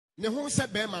ne ho se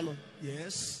bema no.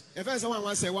 Yes. E fe se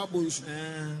wan se wa bonsu.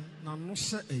 Na no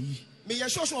se eyi. Me ye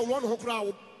sure so wo no ho kra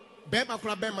wo bema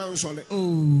kra bema nsole.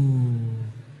 Oh.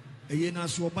 Eyi na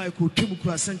so obai ko twem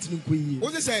kura sentini ko yie. Wo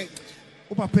say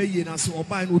o papa yie na so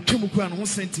obai no twem kura no ho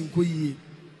sentini ko yie.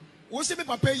 Wo se me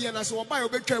papa yie na so obai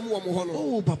obetwam wo mo ho no.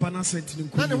 Oh papa na sentini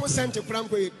ko yie. Na ne ho senti kura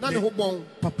nko yie, na ne ho bon.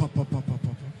 Papa.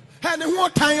 He ne ho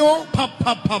tan o. Papa.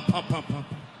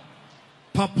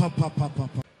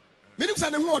 Menim say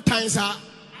ne ho tan sa.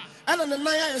 Ela ne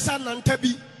nan ya sa nanta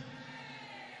bi.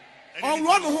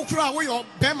 Onwo no ho kura wo yo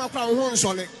bema kura wo ho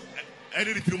nsole.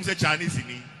 Any the film say Chinese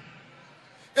ni.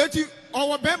 Eti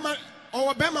owo bema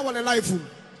won life.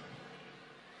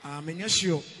 Menya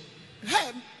sure.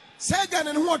 Hey, say again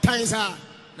ne ho tan sa.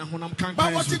 Na honam kan.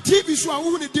 But what the TV so a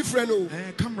wo ni different o.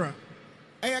 Camera.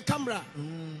 Camera.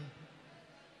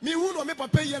 Me who no me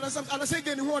papa yie na some ana say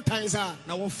again ne ho tan sa.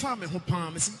 Na wo fa me ho pa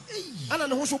me say eh. Ana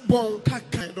ne ho so bon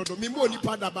kakan dodo. Me mo ni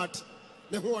pada but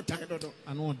ne ho tan dodo.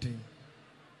 Ano odin.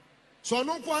 So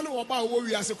no kwa no oba wo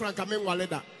wi ase kran ka me nwale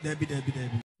da.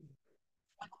 Debi.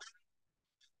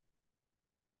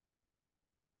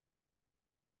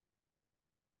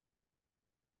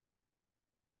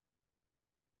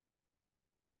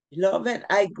 Beloved,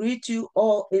 I greet you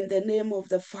all in the name of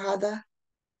the Father,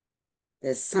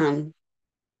 the Son,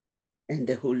 and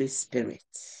the Holy Spirit.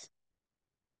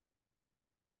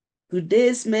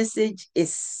 Today's message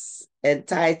is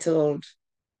entitled,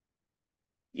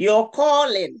 Your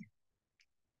Calling,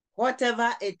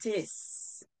 whatever it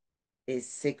is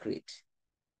sacred.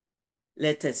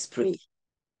 Let us pray.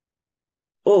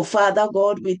 Oh, Father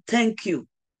God, we thank you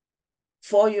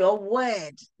for your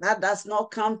word that does not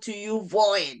come to you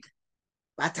void,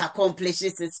 but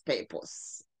accomplishes its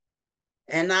purpose.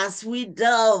 And as we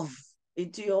delve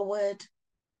into your word,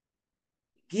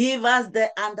 give us the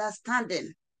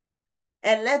understanding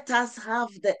and let us have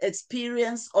the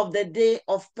experience of the day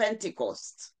of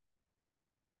Pentecost.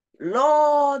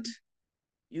 Lord,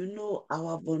 you know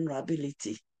our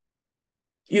vulnerability.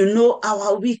 You know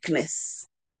our weakness.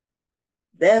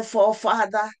 Therefore,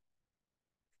 Father,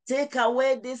 take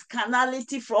away this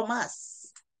carnality from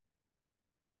us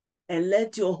and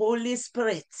let your Holy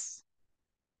Spirit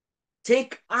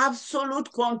take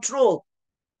absolute control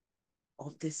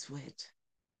of this word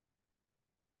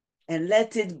and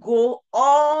let it go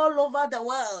all over the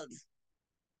world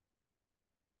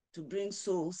to bring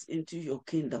souls into your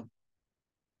kingdom.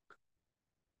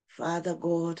 Father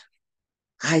God,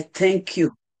 I thank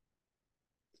you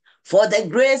for the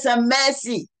grace and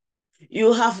mercy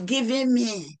you have given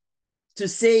me to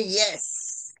say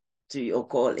yes to your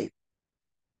calling.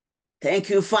 Thank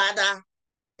you, Father.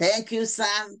 Thank you,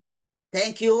 Son.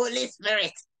 Thank you, Holy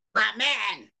Spirit.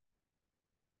 Amen.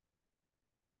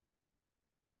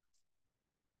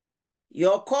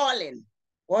 Your calling,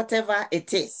 whatever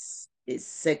it is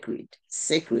sacred.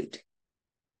 Sacred.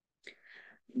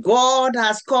 God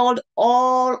has called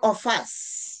all of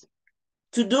us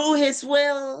to do his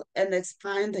will and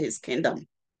expand his kingdom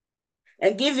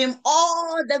and give him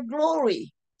all the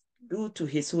glory due to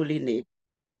his holy name.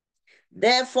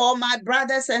 Therefore, my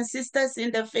brothers and sisters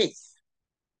in the faith,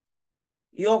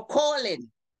 your calling,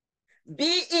 be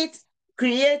it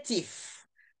creative,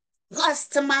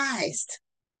 customized,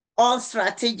 or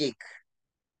strategic,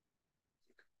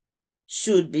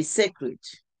 should be sacred.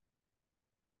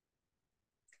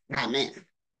 Amen.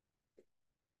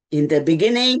 In the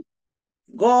beginning,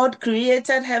 God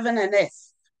created heaven and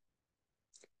earth,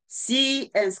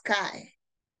 sea and sky,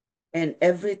 and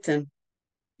everything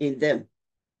in them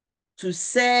to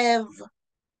serve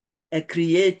a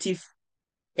creative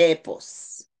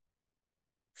purpose.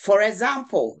 For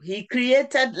example, he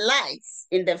created lights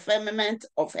in the firmament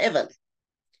of heaven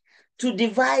to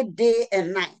divide day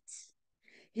and night.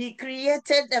 He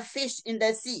created the fish in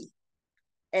the sea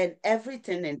and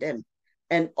everything in them,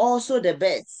 and also the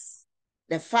birds,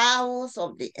 the fowls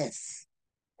of the earth.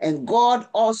 And God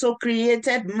also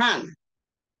created man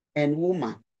and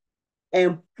woman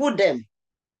and put them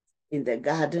in the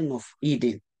Garden of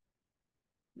Eden.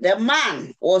 The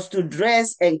man was to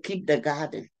dress and keep the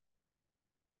garden.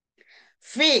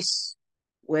 Fish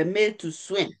were made to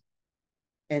swim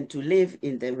and to live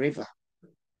in the river,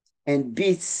 and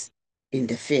beasts in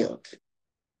the field.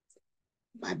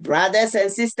 My brothers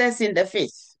and sisters in the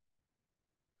faith,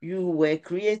 you were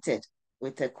created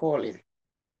with a calling,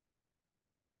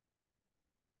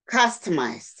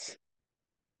 customized,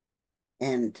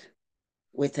 and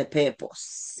with a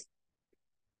purpose.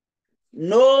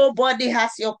 Nobody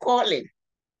has your calling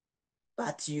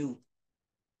but you.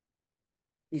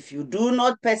 If you do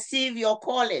not perceive your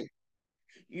calling,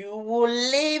 You will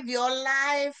live your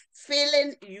life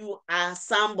feeling you are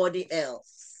somebody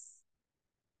else.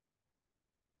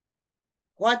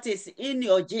 What is in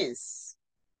your genes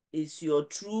is your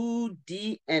true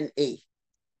DNA.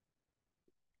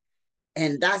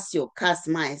 And that's your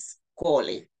customized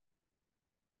calling.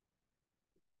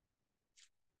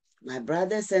 My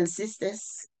brothers and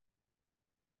sisters,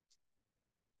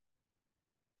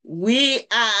 we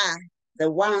are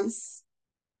the ones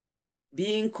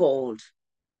being called,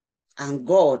 and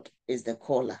God is the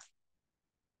caller.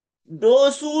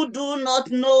 Those who do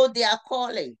not know their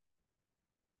calling,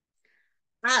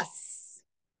 us,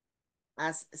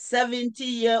 as a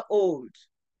 70-year-old,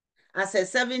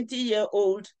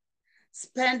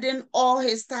 spending all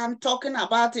his time talking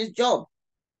about his job,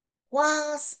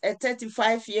 whilst a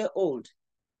 35-year-old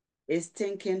is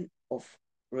thinking of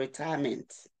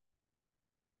retirement.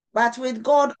 But with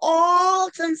God, all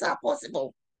things are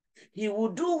possible. He will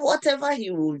do whatever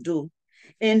he will do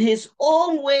in his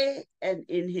own way and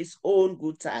in his own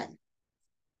good time.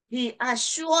 He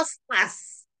assures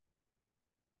us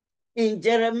in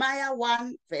Jeremiah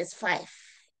 1 verse 5,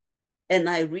 and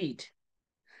I read,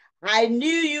 I knew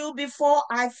you before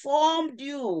I formed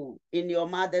you in your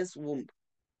mother's womb.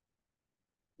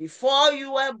 Before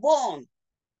you were born,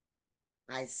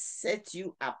 I set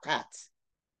you apart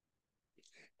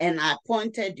and I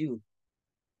appointed you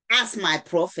as my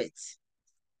prophet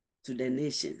to the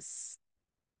nations.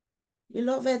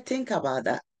 Beloved, think about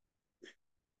that.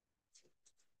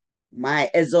 My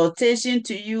exhortation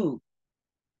to you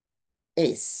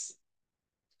is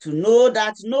to know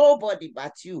that nobody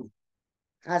but you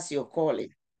has your calling.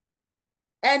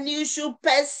 And you should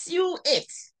pursue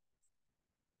it.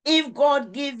 If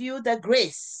God give you the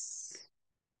grace,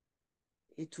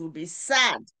 it will be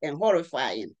sad and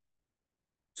horrifying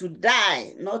to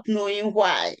die not knowing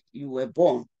why you were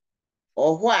born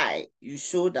or why you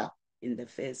showed up in the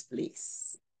first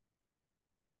place.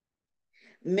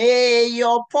 May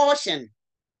your portion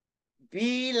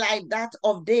be like that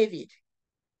of David,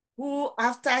 who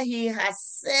after he has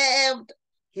served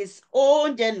his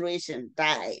own generation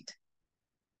died.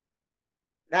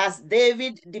 Thus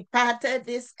David departed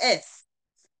this earth,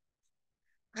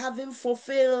 having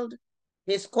fulfilled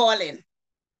his calling,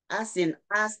 as in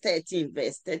Acts 13,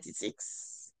 verse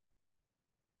 36.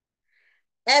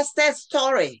 Esther's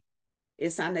story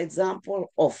is an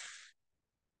example of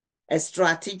a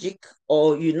strategic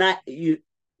or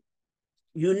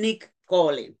unique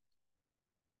calling.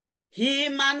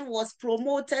 Haman was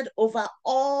promoted over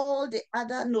all the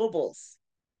other nobles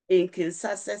in King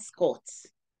Xerxes' court,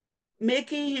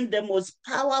 making him the most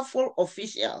powerful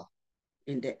official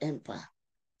in the empire,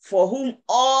 for whom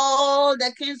all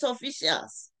the king's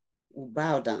officials would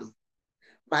bow down.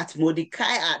 But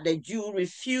Mordecai, the Jew,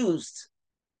 refused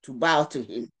to bow to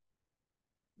him.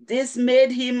 This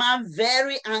made Haman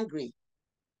very angry,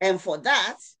 and for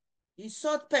that, he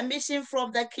sought permission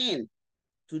from the king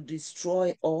to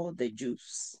destroy all the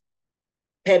Jews.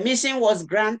 Permission was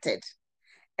granted,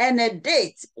 and a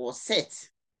date was set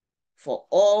for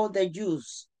all the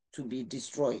Jews to be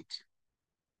destroyed.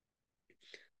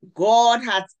 God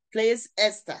had placed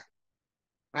Esther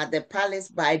at the palace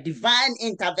by divine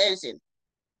intervention,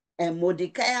 and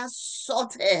Mordecai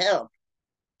sought her help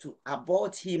to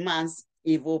abort Haman's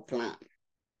evil plan.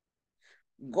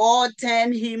 God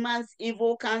turned Haman's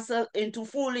evil counsel into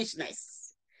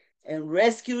foolishness and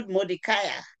rescued Mordecai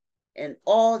and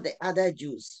all the other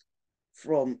Jews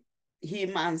from the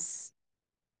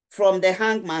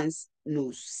hangman's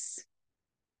noose.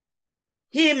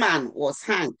 Haman was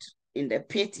hanged in the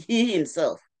pit he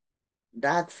himself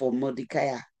dug for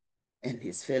Mordecai and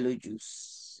his fellow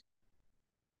Jews.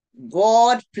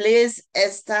 God placed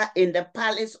Esther in the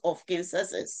palace of King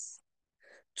Xerxes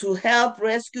to help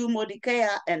rescue Mordecai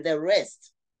and the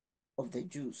rest of the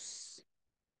Jews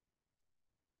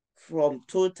from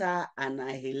total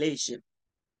annihilation.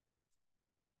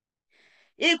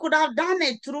 He could have done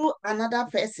it through another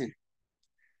person,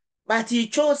 but he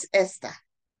chose Esther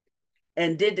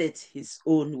and did it his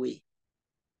own way.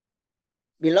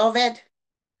 Beloved,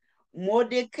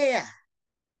 Mordecai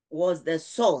was the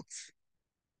salt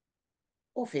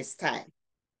of his time.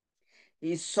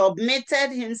 He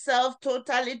submitted himself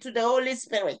totally to the Holy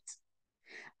Spirit,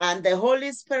 and the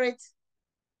Holy Spirit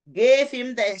gave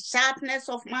him the sharpness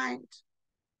of mind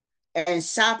and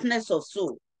sharpness of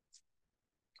soul.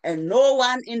 And no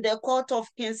one in the court of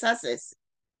King Xerxes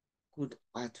could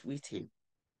outwit him.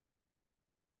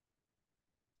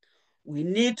 We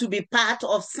need to be part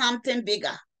of something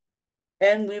bigger,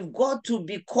 and we've got to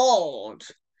be called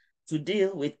to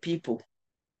deal with people,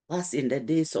 as in the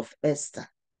days of Esther.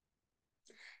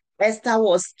 Esther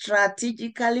was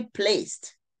strategically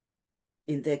placed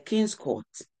in the king's court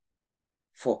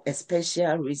for a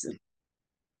special reason.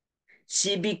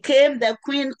 She became the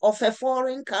queen of a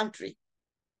foreign country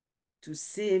to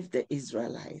save the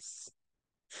Israelites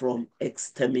from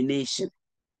extermination.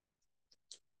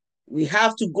 We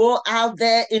have to go out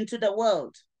there into the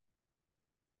world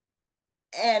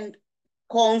and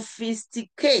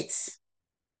confiscate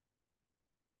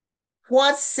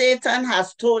what Satan has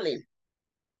stolen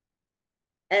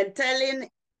and telling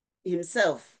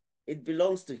himself it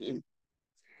belongs to him,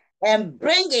 and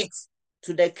bring it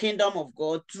to the kingdom of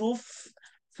God through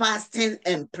fasting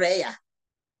and prayer.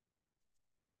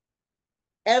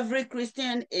 Every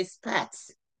Christian is part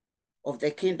of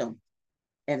the kingdom,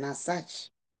 and as such,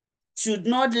 should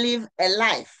not live a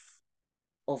life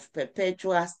of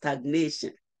perpetual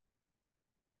stagnation,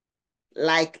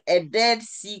 like a Dead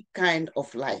Sea kind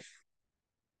of life.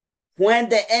 When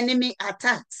the enemy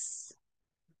attacks,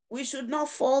 we should not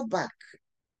fall back.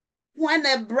 When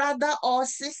a brother or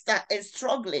sister is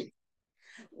struggling,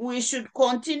 we should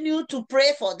continue to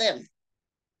pray for them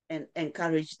and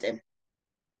encourage them.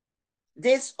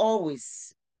 This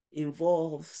always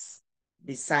involves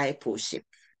discipleship.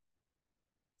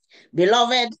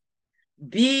 Beloved,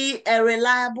 be a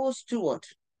reliable steward.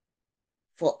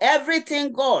 For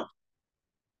everything God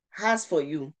has for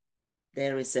you,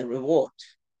 there is a reward.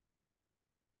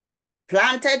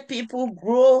 Planted people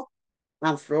grow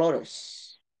and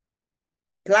flourish.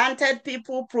 Planted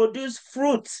people produce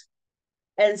fruit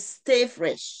and stay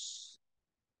fresh,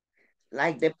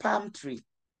 like the palm tree.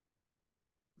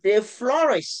 They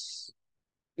flourish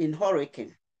in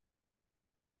hurricane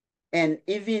and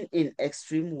even in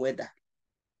extreme weather.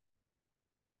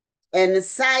 And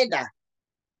cider,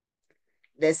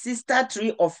 the sister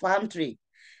tree of palm tree,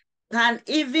 can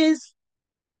even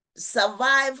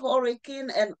survive hurricane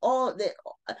and all the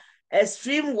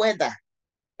extreme weather,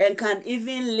 and can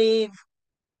even live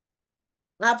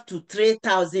up to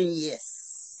 3,000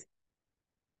 years.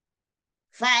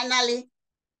 Finally,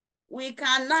 we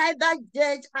can neither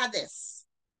judge others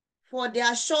for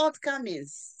their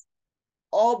shortcomings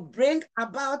or bring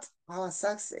about our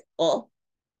success or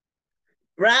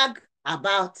brag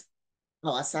about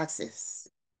our success,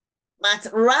 but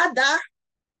rather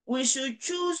we should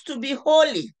choose to be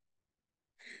holy,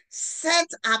 set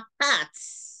apart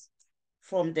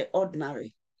from the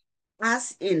ordinary,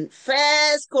 as in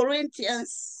 1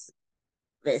 Corinthians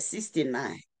verse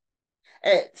 69.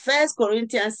 1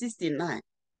 Corinthians 69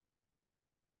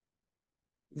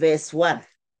 verse 1.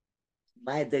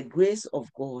 By the grace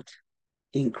of God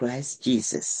in Christ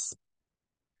Jesus.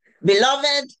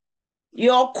 Beloved,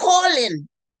 your calling,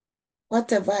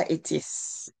 whatever it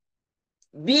is,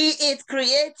 be it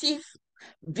creative,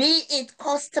 be it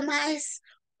customized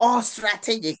or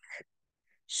strategic,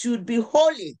 should be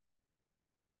holy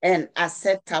and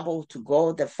acceptable to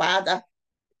God the Father,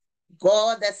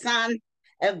 God the Son,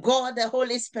 and God the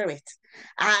Holy Spirit.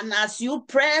 And as you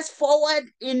press forward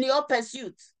in your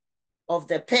pursuit of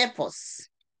the purpose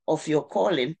of your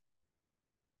calling,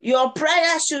 your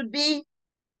prayer should be,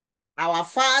 our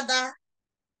Father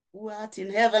who art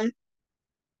in heaven,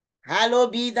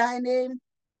 hallowed be thy name,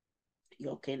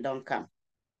 your kingdom come.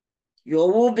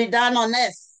 Your will be done on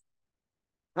earth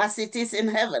as it is in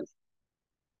heaven.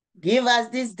 Give us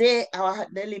this day our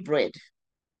daily bread,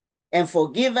 and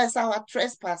forgive us our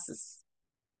trespasses,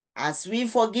 as we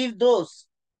forgive those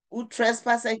who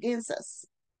trespass against us.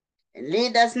 And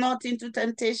lead us not into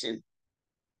temptation,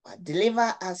 but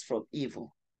deliver us from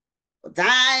evil. For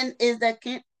thine is the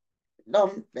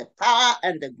kingdom, the power,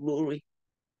 and the glory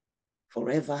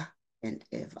forever and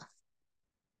ever.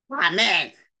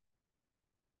 Amen.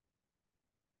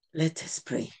 Let us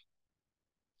pray.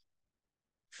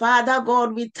 Father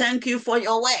God, we thank you for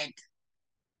your word.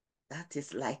 That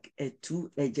is like a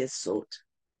two-edged sword.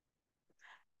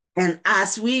 And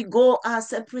as we go our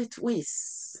separate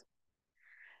ways,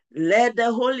 let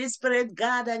the Holy Spirit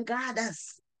guard and guide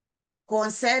us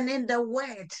concerning the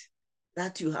word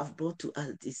that you have brought to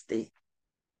us this day.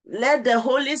 Let the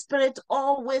Holy Spirit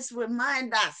always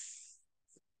remind us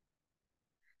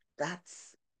that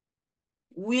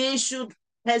we should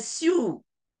pursue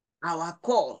our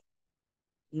call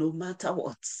no matter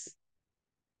what.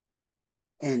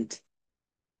 And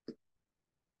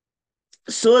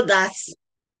so that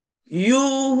you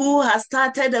who has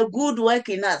started a good work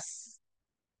in us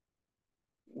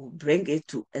will bring it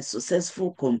to a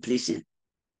successful completion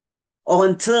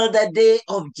until the day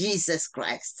of Jesus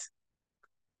Christ.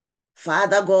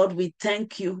 Father God, we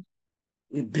thank you.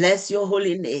 We bless your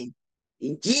holy name.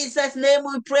 In Jesus' name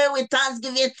we pray with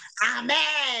thanksgiving.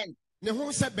 Amen. ne ho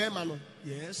sɛ bɛrima no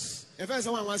Yes. ɛfɛ sɛ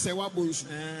wɔn sɛ wɔabɔ nsu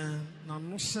Na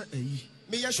no sɛ ayi.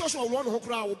 meyɛ sure sɛ ɔwɔ ne ho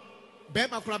koraa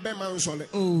bɛrima koraa bɛrima nsɔle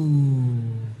Oh.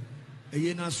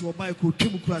 Ɛyɛ na so ɔbaa ko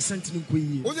twem kura sɛnti nkɔ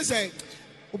yie. wosi sɛ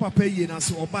O papa yie na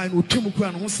so ɔbaa no twem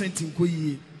kura no ho sɛnti nkɔ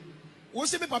yie.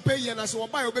 wosi mi papa yie na sɛ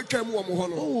ɔbaa yɛ ɔbɛtwa mu wɔ mo hɔ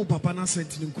no Oh papa na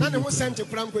sɛnti nkɔ yie. na ne ho sɛnti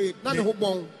koraa nkɔ yie na ne ho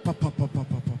bɔn Papa.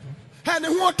 hɛ ne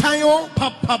ho ɔtan o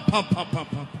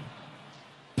Papa.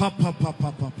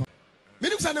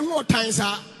 menim sɛ ne ho ɔtan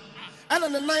saa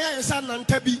ɛna ne nan ayɛ sɛ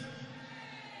nanta bi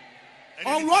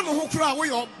ɔwɔ ne ho koraa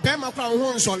woyɛ bɛrima koraa wo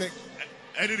ho nsɔle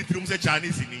ɛne ne tirim sɛ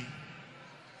Chinese ni.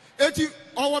 eti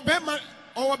ɔwɔ bɛrima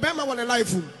wɔ ne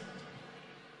life mu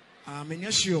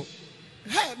Menyɛ sure.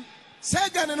 hɛ sɛ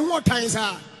gɛ ne ho ɔtan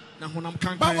saa Na honam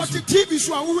ba kankan wɔte so. TV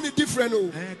so a wohu ne different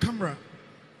o Camera.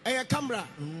 ɛyɛ camera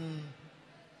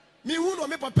mehu no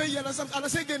me papa yie na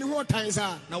sɛ gɛ ne ho ɔtan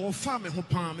saa Na wɔfa me ho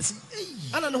paa me sɛ ei.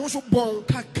 ana ne ho so bɔn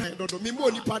kakan dodo memmɔ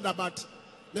onipa da but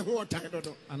ne ho ɔtan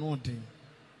dodo Ano ɔden.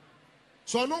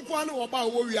 so ɔno nkoa ne wɔba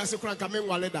a wɔwɔ wiase koraa nka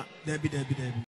menwale da Dabi.